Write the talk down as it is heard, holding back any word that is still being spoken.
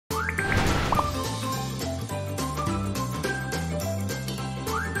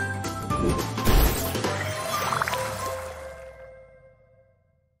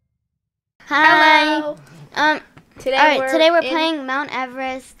Hi. Hello. Today we're playing Mount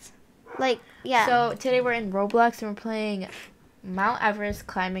Everest. So today we're in Roblox and we're playing Mount Everest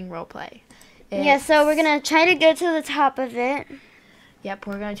climbing roleplay. So we're gonna try to get to the top of it. Yep,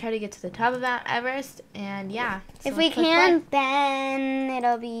 we're gonna try to get to the top of Mount Everest, and yeah. So if we can, then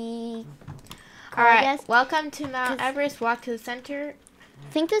it'll be. All right. Welcome to Mount Everest. Walk to the center.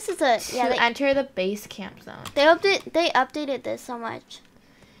 I think this is a enter the base camp zone. They updated this so much.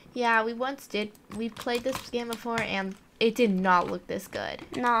 Yeah, we once did. We played this game before, and it did not look this good.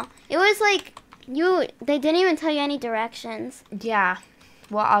 No, it was like they didn't even tell you any directions. Yeah.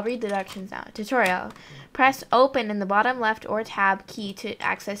 Well, I'll read the directions now. Tutorial. Press open in the bottom left or tab key to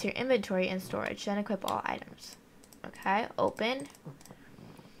access your inventory and storage. Then equip all items. Okay, open.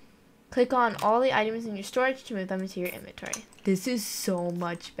 Click on all the items in your storage to move them into your inventory. This is so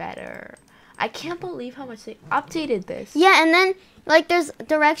much better. I can't believe how much they updated this. Yeah, and then there's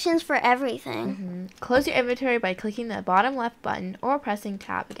directions for everything. Close your inventory by clicking the bottom left button or pressing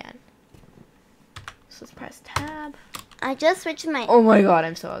tab again. So let's press tab. I just switched my. Oh my god,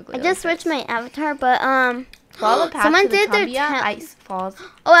 I'm so ugly. I just switched my avatar, but Follow the path someone to the did their ice falls.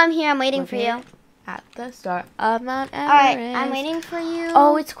 Oh, I'm here. I'm waiting for you. At the start of Mount Everest. All right, I'm waiting for you.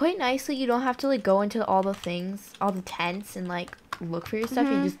 Oh, it's quite nice that you don't have to go into all the things, all the tents, and look for your stuff.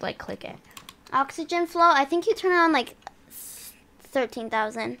 You just click it. Oxygen flow. I think you turn it on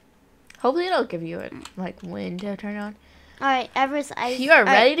 13,000. Hopefully, it'll give you wind to turn on. All right, Everest ice. You are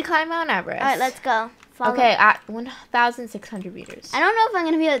ready to climb Mount Everest. All right, let's go. Follow. Okay, at 1,600 meters. I don't know if I'm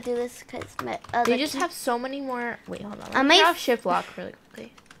gonna be able to do this because they just have so many more. Wait, hold on. I might turn off shift lock really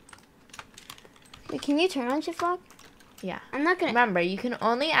quickly. Wait, can you turn on shift lock? Yeah. I'm not gonna. Remember, you can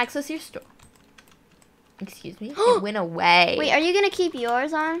only access your store. Excuse me. It went away. Wait, are you gonna keep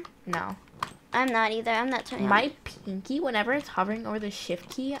yours on? No. I'm not either. I'm not turning My on. pinky, whenever it's hovering over the shift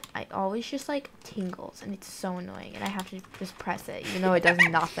key, I always just tingles, and it's so annoying, and I have to just press it, even though it does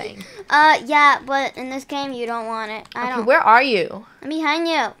nothing. Yeah, but in this game you don't want it. I don't. Where are you? I'm behind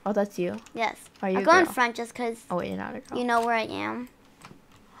you. Oh, that's you? Yes. Are you I'll go in front just because. Oh, wait, you're not a girl. You know where I am.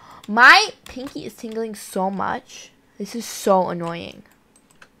 My pinky is tingling so much. This is so annoying.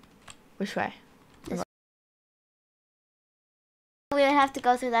 Which way? We would have to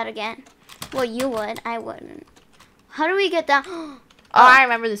go through that again. Well, you would. I wouldn't. How do we get down? Oh, I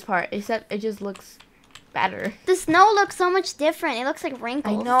remember this part. Except it just looks better. The snow looks so much different. It looks like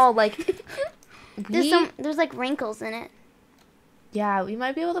wrinkles. I know, there's wrinkles in it. Yeah, we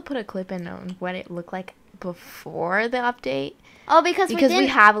might be able to put a clip in on what it looked like before the update. Oh, because we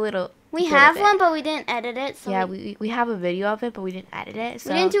have a little. We have one, but we didn't edit it. So yeah, we have a video of it, but we didn't edit it.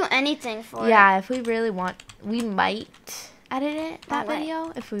 So we didn't do anything for it. Yeah, if we really want, we might edit it, that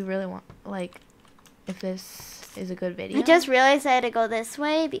video, if we really want, if this is a good video. I just realized I had to go this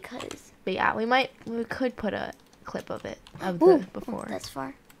way because. But yeah, we could put a clip of it, before. That's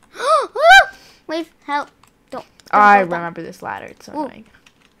far. Wait, help. Don't I remember this ladder, it's so annoying.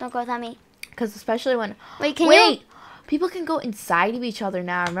 Don't go without me. Because especially when. Wait, you? People can go inside of each other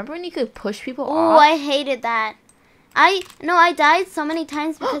now. Remember when you could push people off? Oh, I hated that. I died so many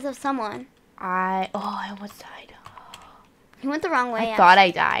times because of someone. I almost died. You went the wrong way. I thought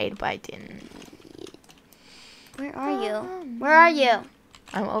I died, but I didn't. Where are you? Where are you?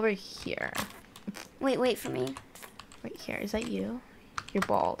 I'm over here. Wait for me. Right here. Is that you? You're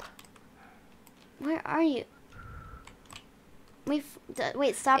bald. Where are you? Wait,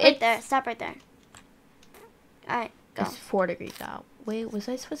 stop right there. Stop right there. Alright, go. It's 4 degrees out. Wait, was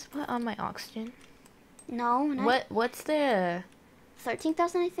I supposed to put on my oxygen? No, not. What's the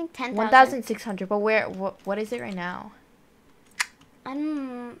 13,000, I think? 10,000. 1,600, but what is it right now? I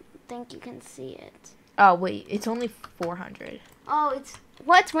don't think you can see it. Oh, wait, it's only 400. Oh, it's...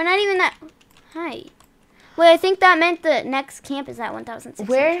 What? We're not even that... Hi. Wait, I think that meant the next camp is at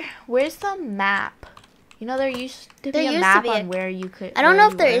 1,600. Where's the map? You know, there used to be a map on where you could... I don't know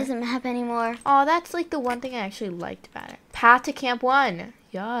if there is a map anymore. Oh, that's the one thing I actually liked about it. Path to Camp 1.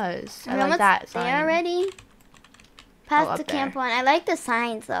 Yes, I like that sign. There already. Path to Camp 1. I like the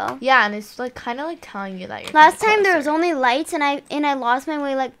signs, though. Yeah, and it's kind of telling you that you're Last time there was only lights, and I lost my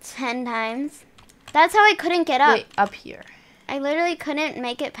way 10 times. That's how I couldn't get up. Wait, up here. I literally couldn't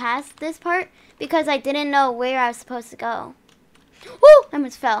make it past this part because I didn't know where I was supposed to go. Woo! I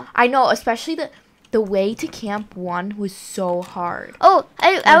almost fell. I know, especially the way to Camp 1 was so hard. Oh,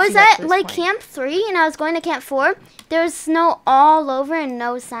 I was at Camp 3 and I was going to Camp 4. There was snow all over and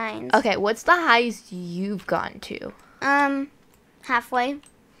no signs. Okay, what's the highest you've gone to? Halfway.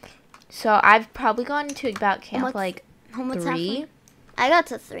 So I've probably gone to about Camp almost 3. I got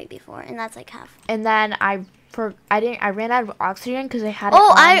to 3 before, and that's half. And then I I ran out of oxygen because I had.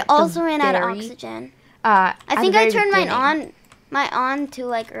 Oh, I also ran out of oxygen. I think I turned mine on too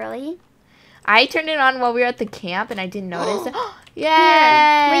like early. I turned it on while we were at the camp and I didn't notice it.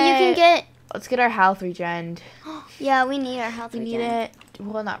 Yeah. Wait, you can get. Let's get our health regen. Yeah, we need our health regen. We need it.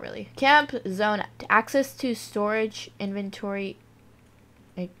 Well, not really. Camp zone. Access to storage inventory.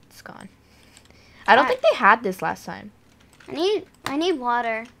 It's gone. I don't think they had this last time. I need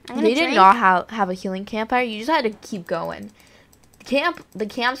water. They did not have a healing campfire. You just had to keep going. The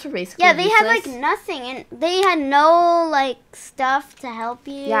camps were basically they useless. had like nothing, and they had no like stuff to help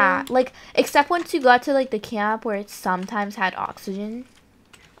you. Yeah, like except once you got to like the camp where it sometimes had oxygen.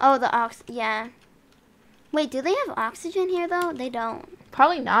 Oh, yeah. Wait, do they have oxygen here though? They don't.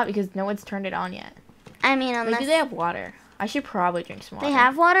 Probably not because no one's turned it on yet. I mean, unless maybe they have water. I should probably drink some water. They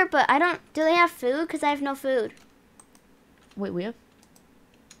have water, but I don't. Do they have food? Because I have no food. Wait, we have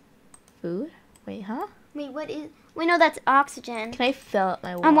food? Wait, huh? Wait, what is? We know that's oxygen. Can I fill up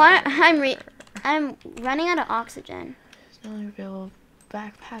my water? I'm running out of oxygen. There's no available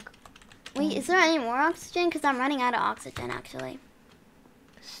backpack. Wait, is there any more oxygen? Because I'm running out of oxygen, actually.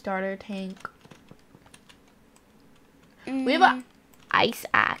 Starter tank. We have an ice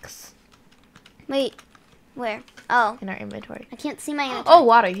axe. Wait, where? Oh. In our inventory. I can't see my inventory. Oh,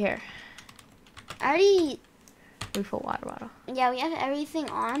 water here. I already... Refill water bottle. Yeah, we have everything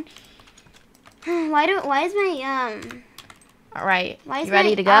on. Why is my, All right. Why is you ready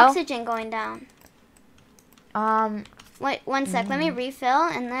my to go? oxygen going down? Wait, 1 sec. Let me refill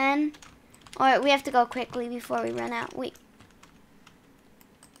and then... Or we have to go quickly before we run out. Wait.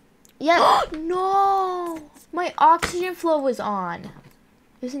 Yep. No! My oxygen flow was on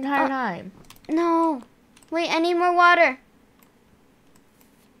this entire time. No. Wait, I need more water.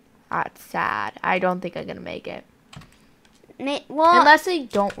 That's sad. I don't think I'm going to make it. Well, unless they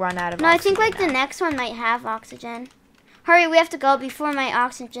don't run out of oxygen. No, I think like the next one might have oxygen. Hurry, we have to go before my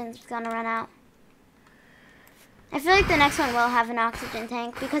oxygen's going to run out. I feel like the next one will have an oxygen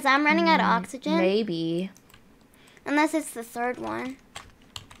tank because I'm running out of oxygen. Maybe. Unless it's the third one.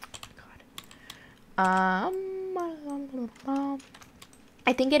 I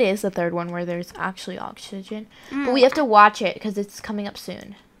think it is the third one where there's actually oxygen. But we have to watch it because it's coming up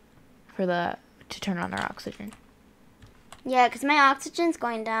soon to turn on our oxygen. Yeah, because my oxygen's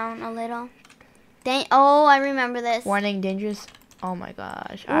going down a little. Oh, I remember this. Warning, dangerous. Oh my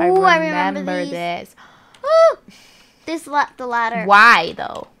gosh. Ooh, I remember this. Woo! The ladder. Why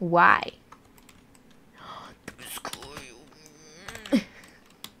though? Why?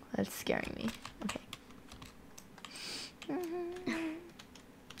 That's scaring me. Okay.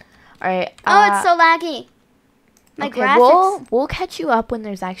 All right. Oh, it's so laggy. My graphics. We'll catch you up when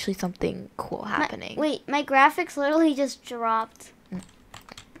there's actually something cool happening. Wait, my graphics literally just dropped.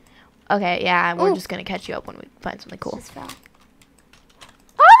 Okay, yeah, we're just gonna catch you up when we find something cool. Just fell.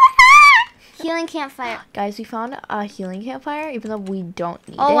 Oh my god! Healing campfire. Guys, we found a healing campfire, even though we don't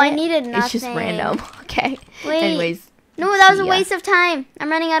need it. Oh, I needed nothing. It's just random. Okay. Wait. Anyways. No, that was a waste of time.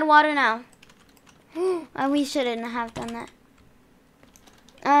 I'm running out of water now. We shouldn't have done that.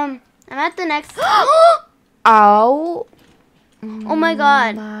 I'm at the next. Oh. Oh my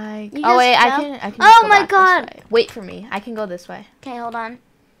god. Oh wait, I can. Oh my god. Wait for me. I can go this way. Okay, hold on.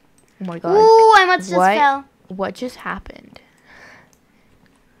 Oh my god. Ooh, I almost just fell. What just happened?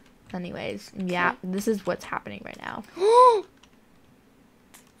 Anyways, yeah, this is what's happening right now.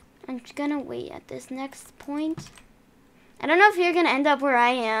 I'm gonna wait at this next point. I don't know if you're gonna end up where I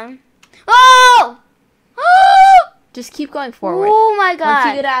am. Oh! Just keep going forward. Oh my god.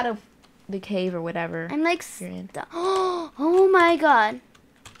 Once you get out of the cave or whatever. I'm like you're in. Oh my god.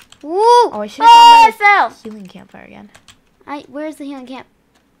 Woo! Oh, I should have found my fell. Healing campfire again. Where's the healing camp?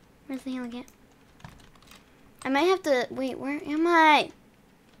 Where's the healing camp? I might have to wait. Where am I?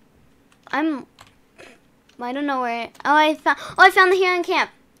 I don't know where. I found the healing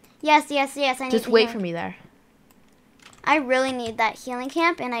camp. Yes. I need. Just wait for me there. I really need that healing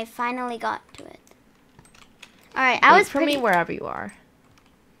camp, and I finally got to it. All right, Wait for me wherever you are.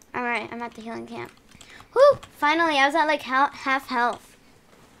 All right, I'm at the healing camp. Whew! Finally, I was at like half health.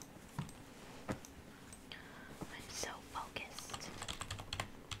 I'm so focused.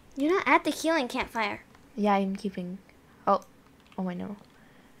 You're not at the healing campfire. Yeah, I'm keeping. Oh, I know.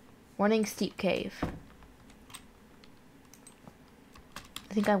 Warning, steep cave.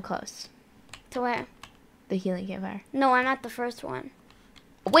 I think I'm close. To where? The healing campfire. No, I'm at the first one.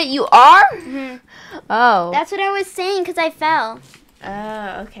 Wait, you are? Mm-hmm. Oh. That's what I was saying because I fell.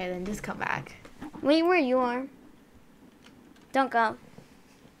 Oh, okay, then just come back. Wait where you are. Don't go.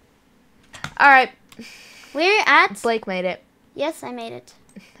 Alright. We're at... Blake made it. Yes, I made it.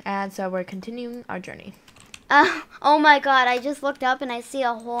 And so we're continuing our journey. Oh my god, I just looked up and I see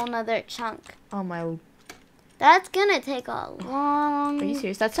a whole nother chunk. Oh my. That's gonna take a long... Are you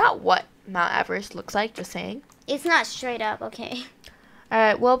serious? That's not what Mount Everest looks like, just saying. It's not straight up, okay.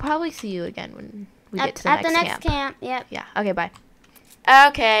 Alright, we'll probably see you again when we get to the at next the next camp. Yep. Yeah, okay, bye.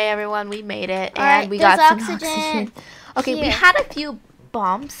 Okay, everyone, we made it. Alright, And we got there's some oxygen. Okay, we Here. had a few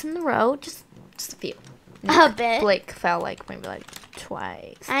bumps in the road. Just a few. A bit. Blake fell like maybe like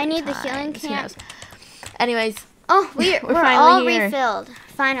twice. I need the times. healing Who camp. knows? Anyways. Oh, we're finally all here. refilled.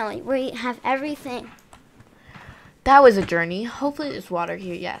 Finally, we have everything. That was a journey. Hopefully there's water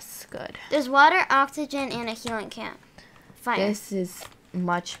here. Yes, good. There's water, oxygen, and a healing camp. Fine. This is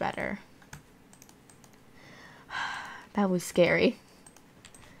much better. That was scary.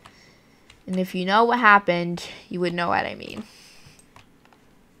 And if you know what happened, you would know what I mean.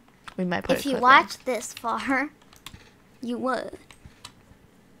 We might put If a you clip watched this far, you would.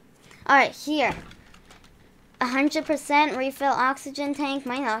 Alright, here. 100% refill oxygen tank.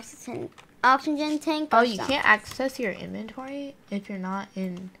 Mine oxygen tank. Oh, you can't access your inventory if you're not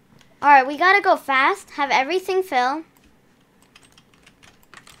in... Alright, we gotta go fast. Have everything fill.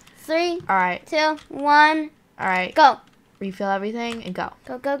 3, Alright. 2, 1, Alright. go. Refill everything and go.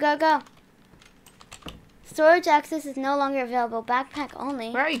 Go, go, go, go. Storage access is no longer available. Backpack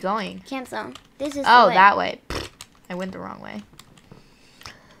only. Where are you going? Camp zone. This is Oh, the way. that way. I went the wrong way.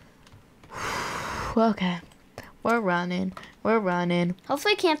 Okay. We're running. We're running.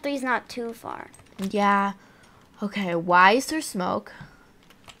 Hopefully Camp 3 is not too far. Yeah. Okay, why is there smoke?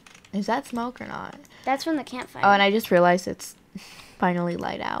 Is that smoke or not? That's from the campfire. Oh, and I just realized it's finally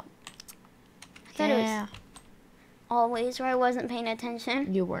light out. I thought it was always where I wasn't paying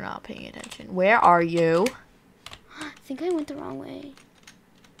attention. You were not paying attention. Where are you? I think I went the wrong way.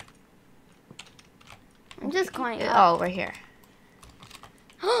 I'm just going up. Oh, right here.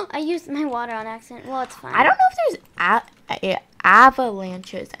 I used my water on accident. Well, it's fine. I don't know if there's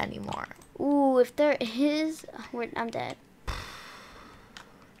avalanches anymore. Ooh, if there is, I'm dead.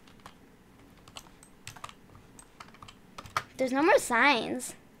 There's no more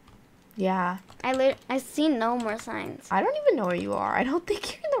signs. Yeah. I've seen no more signs. I don't even know where you are. I don't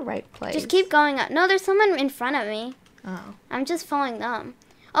think you're in the right place. Just keep going up. No, there's someone in front of me. Oh. I'm just following them.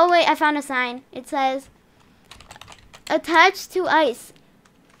 Oh, wait, I found a sign. It says, attached to ice.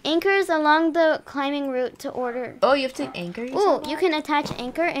 Anchors along the climbing route to order. Oh, you have to anchor yourself? Ooh, you can attach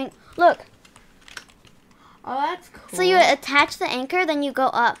anchor and look. Oh, that's cool. So you attach the anchor, then you go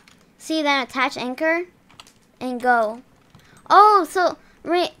up. See, then attach anchor and go. Oh, so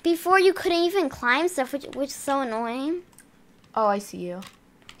right before you couldn't even climb stuff, which is so annoying. Oh, I see you.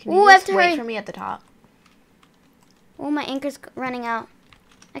 Can Ooh, you I have just to wait hurry. for me at the top? Oh, my anchor's running out.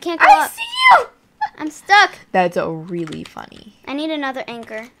 I can't go I up. see you! I'm stuck. That's a really funny. I need another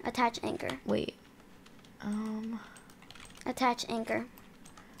anchor. Attach anchor. Wait. Attach anchor.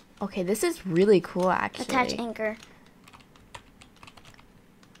 Okay, this is really cool, actually. Attach anchor.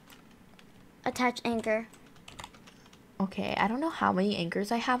 Attach anchor. Okay, I don't know how many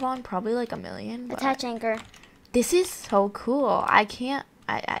anchors I have on. Probably like 1 million. But Attach anchor. this is so cool. I can't.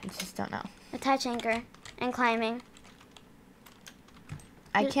 I just don't know. Attach anchor. And climbing.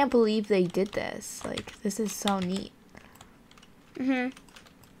 I can't believe they did this. Like, this is so neat. Mhm.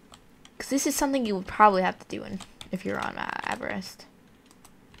 Because this is something you would probably have to do if you're on Everest.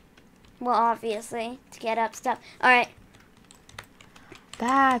 Well, obviously, to get up stuff. All right.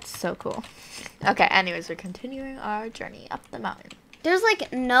 That's so cool. Okay, anyways, we're continuing our journey up the mountain. There's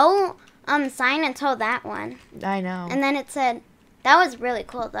like no sign until that one. I know. And then it said, that was really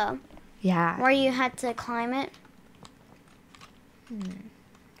cool though. Yeah. Where you had to climb it.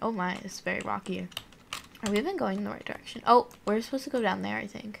 Oh my, it's very rocky. Are we even going in the right direction? Oh, we're supposed to go down there, I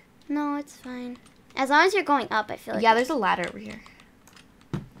think. No, it's fine. As long as you're going up, I feel like. Yeah, there's a ladder over here.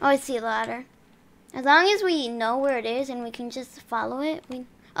 Oh, I see a ladder. As long as we know where it is and we can just follow it.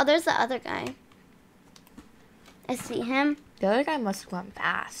 Oh, there's the other guy. I see him. The other guy must have gone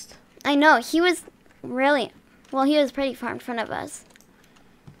fast. I know. He was really, well, he was pretty far in front of us.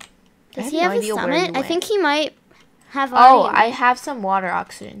 Does he have a summit? I think he might have Oh, already. I have some water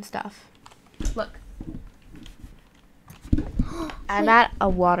oxygen stuff. Look. I'm at a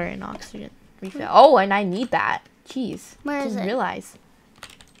water and oxygen refill. Oh, and I need that. Jeez. Where is Didn't it? realize.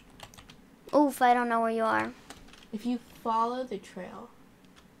 Oof, I don't know where you are. If you follow the trail.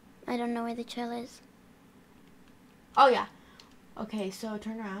 I don't know where the trail is. Oh, yeah. Okay, so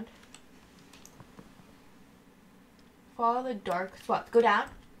turn around. Follow the dark spot. Go down.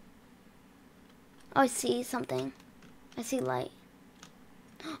 Oh, I see something. I see light.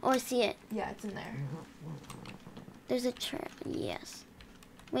 Oh, I see it. Yeah, it's in there. There's a trail. Yes.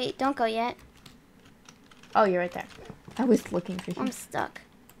 Wait, don't go yet. Oh, you're right there. I was looking for you. I'm stuck.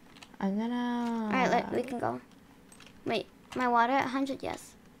 I'm gonna... Alright, we can go. Wait, my water at 100?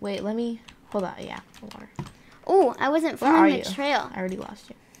 Yes. Wait, let me... Hold on, yeah, water. Oh, I wasn't Where are following you? the trail. I already lost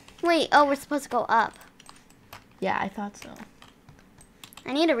you. Wait, oh, we're supposed to go up. Yeah, I thought so.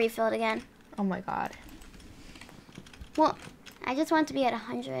 I need to refill it again. Oh my god. Well, I just want to be at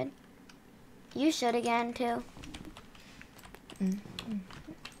 100. You should again, too.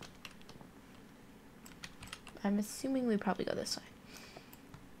 I'm assuming we probably go this way.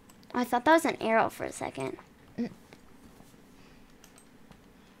 Oh, I thought that was an arrow for a second. Oh,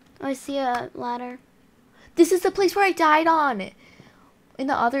 I see a ladder. This is the place where I died on in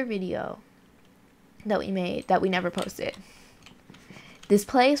the other video that we made that we never posted. This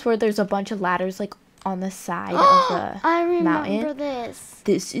place where there's a bunch of ladders like on the side of the I remember mountain. this.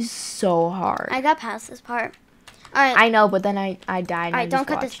 This is so hard. I got past this part. All right. I know, but then I died. All right, don't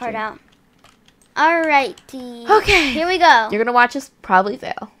cut this part out. All righty. Okay. Here we go. You're gonna watch us probably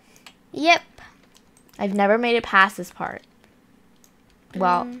fail. Yep. I've never made it past this part.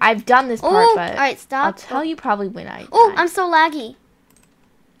 Well, I've done this part, Ooh, but all right, stop. I'll tell you probably when I Oh, die. I'm so laggy.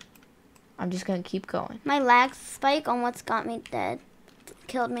 I'm just gonna keep going. My lag spike almost got me dead.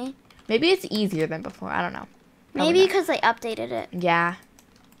 Killed me. Maybe it's easier than before. I don't know. Probably Maybe not. because they updated it. Yeah.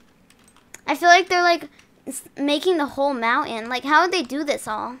 I feel like they're like making the whole mountain. Like, how would they do this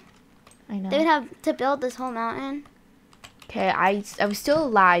all? I know. They would have to build this whole mountain. Okay, I was still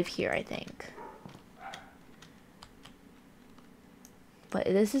alive here, I think. But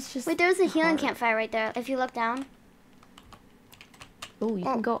this is just... Wait, there's a healing hard. campfire right there. If you look down. Oh, you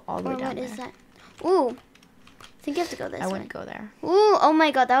can go all the way Or down what is there. that? Ooh. I think you have to go this I way. wouldn't go there. Ooh, oh my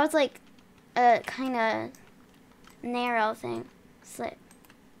god, that was like a kind of narrow thing. Slip.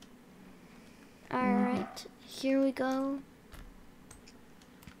 Alright, here we go.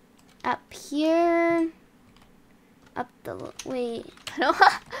 Up here. Up the, wait.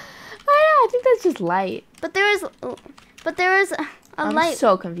 I think that's just light. But there is a I'm light.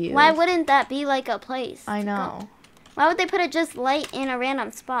 so confused. Why wouldn't that be like a place? I to go? know. Why would they put it just light in a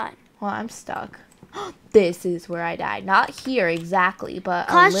random spot? Well, I'm stuck. This is where I died. Not here exactly, but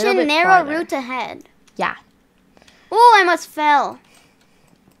a little Caution, bit narrow farther. route ahead. Yeah. Ooh, I almost fell.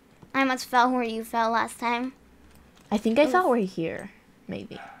 I almost fell where you fell last time. I think I thought we're here.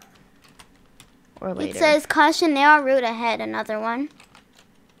 Maybe. Or later. It says caution, narrow route ahead. Another one.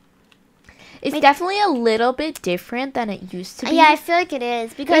 It's definitely a little bit different than it used to be. Yeah, I feel like it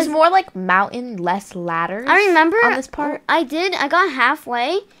is because There's more like mountain, less ladders. I remember on this part. I got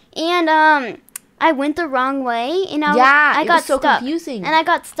halfway and I went the wrong way and I Yeah, it got was so stuck. confusing. And I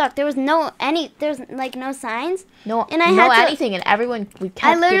got stuck. There was like no signs. No, and I no had to- anything, and everyone we kept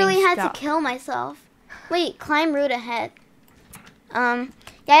I literally getting had stuck. to kill myself. Wait, climb route ahead. Yeah,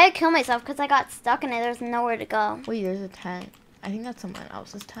 I had to kill myself because I got stuck and there's nowhere to go. Wait, there's a tent. I think that's someone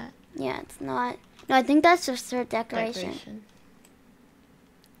else's tent. Yeah, it's not. No, I think that's just their decoration.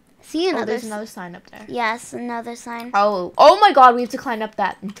 See another. Oh, there's another sign up there. Yes, another sign. Oh my God, we have to climb up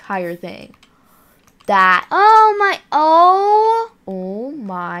that entire thing. That. Oh my. Oh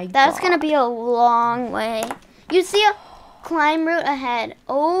my God. That's gonna be a long way. You see a climb route ahead.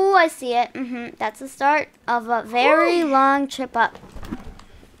 Oh, I see it. That's the start of a very long trip up.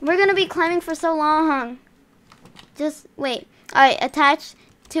 We're gonna be climbing for so long. Just wait. All right, attach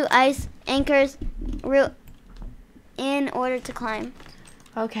to ice anchors route in order to climb.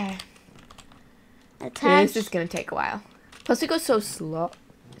 Okay. Attach. This is gonna take a while. Plus, we go so slow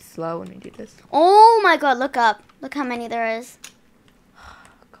when we do this. Oh my God! Look up. Look how many there is.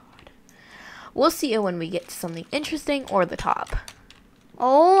 God. We'll see it when we get to something interesting or the top.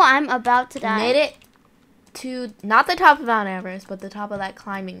 Oh, I'm about to die. Made it to not the top of Mount Everest, but the top of that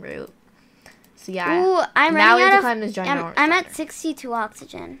climbing route. So yeah. Ooh, I'm now we running have out to of. climb this giant I'm at 62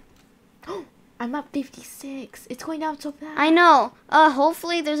 oxygen. I'm at 56. It's going down so fast. I know.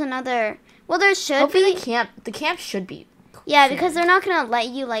 Hopefully there's another. Well, there should Hopefully be. the camp should be. Yeah, soon. because they're not gonna let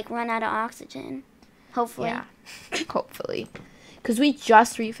you like run out of oxygen. Hopefully. Yeah. Hopefully. Because we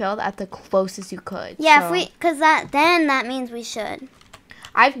just refilled at the closest you could. Yeah, so. because that means we should.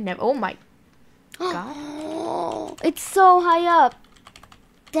 I've never. Oh my God. Oh, it's so high up.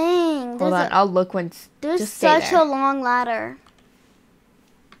 Dang. Hold on. I'll look once. There's just stay such there. a long ladder.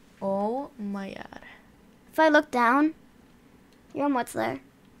 Oh my God. If I look down, you're almost there.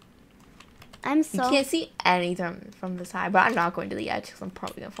 I'm so. You can't see anything from this high, but I'm not going to the edge because I'm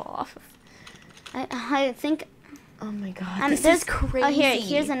probably going to fall off. I think. Oh my God. This there's- is crazy. Oh,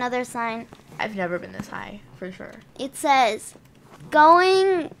 here's another sign. I've never been this high, for sure. It says,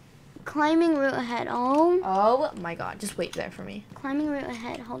 climbing route ahead. Oh, Oh my God. Just wait there for me. climbing route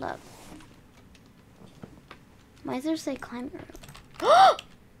ahead. Hold up. Why does there say climb room? Oh!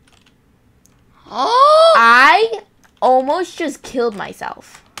 I almost just killed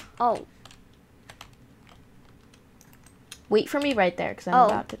myself. Oh. Wait for me right there, because I'm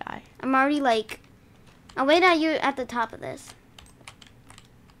about to die. I'm already like... I'll wait at you at the top of this.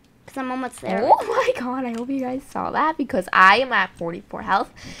 Because I'm almost there. Oh my god, I hope you guys saw that, because I am at 44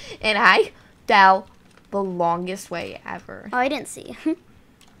 health, and I fell the longest way ever. Oh, I didn't see.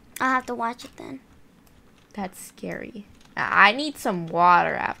 I'll have to watch it then. That's scary. I need some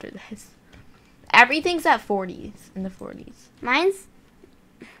water after this. Everything's at 40s, in the 40s. Mine,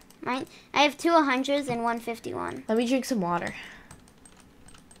 I have 2 100s and 151. Let me drink some water.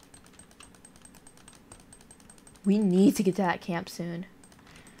 We need to get to that camp soon.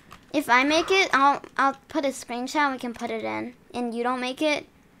 If I make it, I'll put a screenshot and we can put it in. And you don't make it,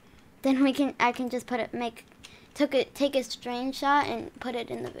 then I can just take a screenshot and put it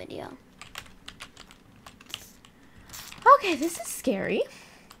in the video. Okay, this is scary.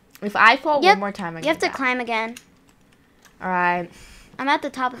 If I fall one more time, you have to climb again. All right. I'm at the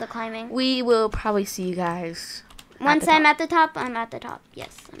top of the climbing. We will probably see you guys. Once I'm at the top, I'm at the top.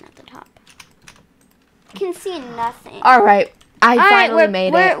 Yes, I'm at the top. I can see nothing. All right. I finally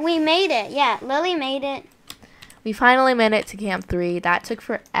made it. We made it. Yeah, Lily made it. We finally made it to Camp 3. That took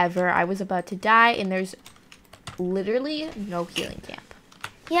forever. I was about to die, and there's literally no healing camp.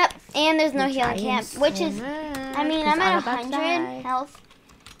 Yep, and there's no healing camp, which is, I mean, I'm at 100 health.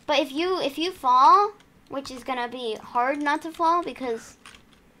 But if you fall, which is gonna be hard not to fall because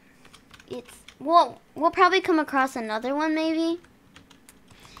we'll probably come across another one maybe.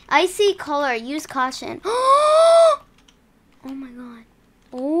 I see color. Use caution. Oh my god.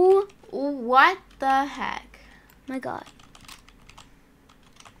 Oh. What the heck? My god.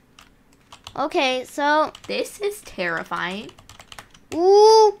 Okay, so this is terrifying.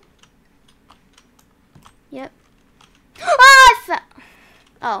 Ooh. Yep. Ah, I fell.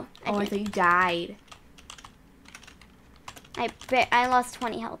 Oh. I thought you died. I lost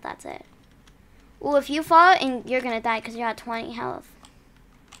 20 health. That's it. Ooh, if you fall, and you're gonna die because you're at 20 health,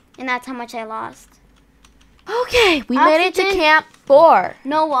 and that's how much I lost. Okay, we made it to Camp 4.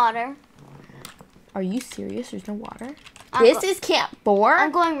 No water. Are you serious? There's no water? This is Camp 4?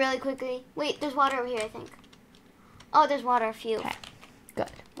 I'm going really quickly. Wait, there's water over here, I think. Oh, there's water. A few. Okay,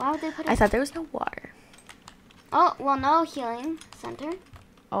 good. Why would they put it? I thought there was no water. Oh, well, no healing center.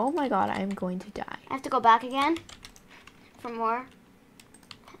 Oh my god, I am going to die. I have to go back again for more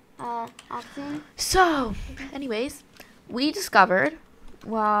oxygen. So, anyways, we discovered,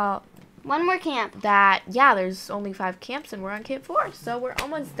 well, one more camp. That, yeah, there's only 5 camps and we're on Camp 4, so we're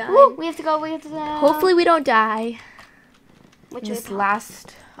almost done. Woo, we have to go. Hopefully we don't die. Which this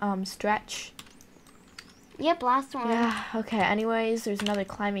last stretch. Yep, last one. Yeah, okay, anyways, there's another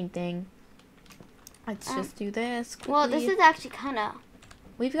climbing thing. Let's just do this quickly. Well, this is actually kind of...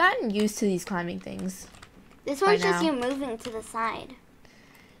 We've gotten used to these climbing things. This one's just you moving to the side.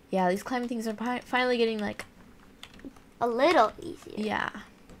 Yeah, these climbing things are finally getting, like... a little easier. Yeah.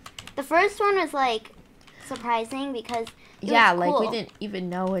 The first one was, like, surprising because it was cool. Like, we didn't even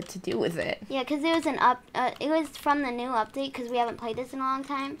know what to do with it. Yeah, because it was it was from the new update because we haven't played this in a long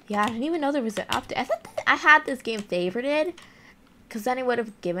time. Yeah, I didn't even know there was an update. I thought that I had this game favorited because then it would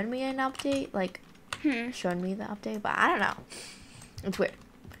have given me an update, like, shown me the update, but I don't know. It's weird.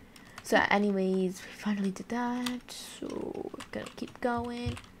 So, anyways, we finally did that, so we're gonna keep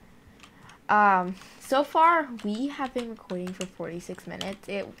going. So far, we have been recording for 46 minutes.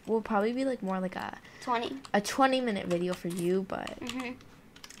 It will probably be, like, more like a 20-minute video for you, but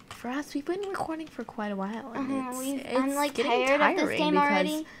for us, we've been recording for quite a while. And I'm, like, tired of this game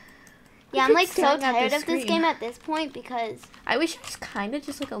already. Yeah, I'm, like, so tired of this game at this point because... I wish it was kind of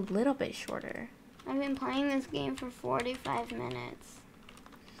just, like, a little bit shorter. I've been playing this game for 45 minutes.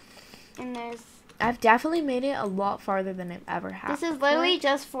 And I've definitely made it a lot farther than I've ever had. This is literally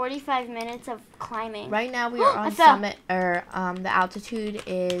just 45 minutes of climbing. Right now we are on summit, or the altitude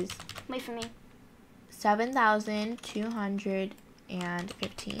is... Wait for me.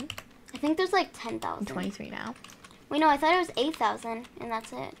 7,215. I think there's like 10,000. 23 now. Wait, no, I thought it was 8,000, and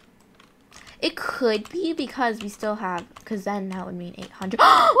that's it. It could be because we still have, because then that would mean 800.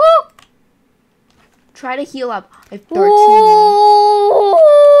 Try to heal up. I have 13. Ooh.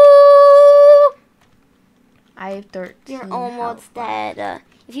 I have 13. You're almost dead.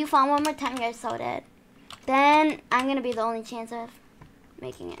 If you fall one more time, you're so dead. Then I'm going to be the only chance of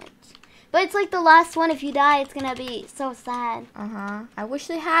making it. But it's like the last one. If you die, it's going to be so sad. I wish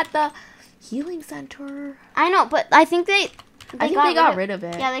they had the healing center. I know, but I think they got rid of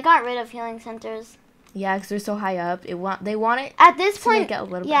it. Yeah, they got rid of healing centers. Yeah, because they're so high up. They want it At this to point, make it a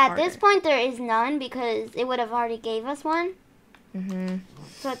little bit yeah, harder. at this point there is none because it would have already gave us one.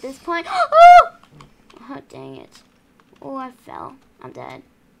 So at this point, oh dang it! Oh, I fell. I'm dead.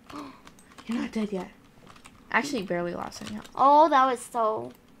 You're not dead yet. Actually, barely lost any health. Oh, that was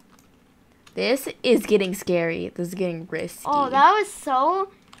so. This is getting scary. This is getting risky. Oh, that was so.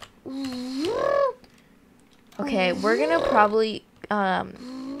 Okay, we're gonna probably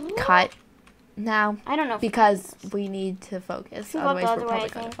cut now. I don't know. Because we need to focus. Otherwise, we're probably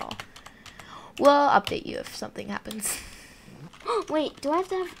gonna fall. We'll update you if something happens. Wait, do I have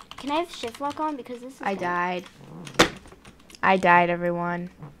to have? Can I have shift lock on because this is? I died. I died,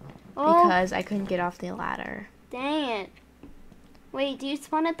 everyone, because I couldn't get off the ladder. Dang it! Wait, do you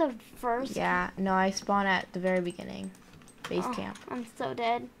spawn at the first? Yeah, no, I spawn at the very beginning, base camp. I'm so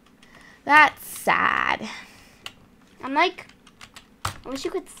dead. That's sad. I'm like, I wish you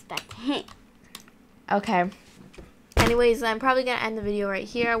could spectate. Okay. Anyways, I'm probably gonna end the video right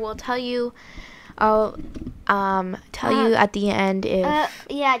here. We'll tell you. I'll tell you at the end if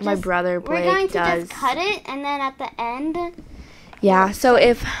my brother Blake we're going to does. just cut it, and then at the end. Yeah. So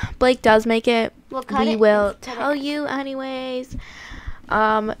if Blake does make it, we will tell you anyways.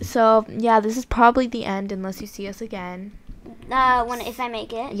 So yeah, this is probably the end unless you see us again. If I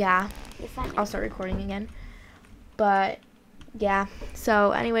make it. Yeah. I'll start recording again. But yeah.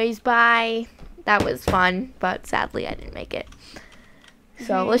 So anyways, bye. That was fun, but sadly I didn't make it.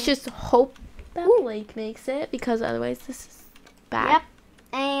 So let's just hope that Blake makes it, because otherwise this is bad. Yep.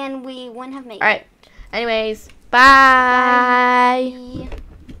 And we wouldn't have made it. Alright. Anyways, bye.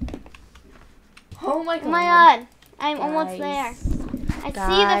 Oh my god. Oh my god. I'm almost there. I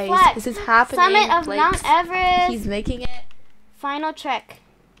see the flag. This is happening. Summit of Mount Everest. He's making it. Final trick.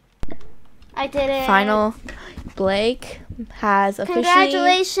 I did it. Final. Blake has officially.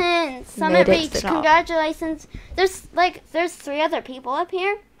 Congratulations. Summit made it reached. to the top. Congratulations. There's 3 other people up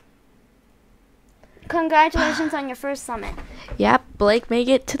here. Congratulations on your first summit. Yep, Blake made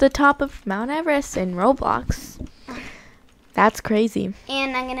it to the top of Mount Everest in Roblox. That's crazy.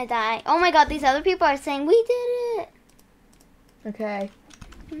 And I'm gonna die. Oh my god, these other people are saying we did it. Okay.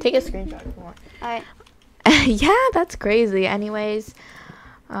 Take a screenshot if you want. Alright. Yeah, that's crazy. Anyways,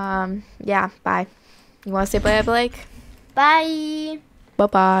 yeah, bye. You want to say bye, Blake? Bye.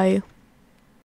 Bye-bye.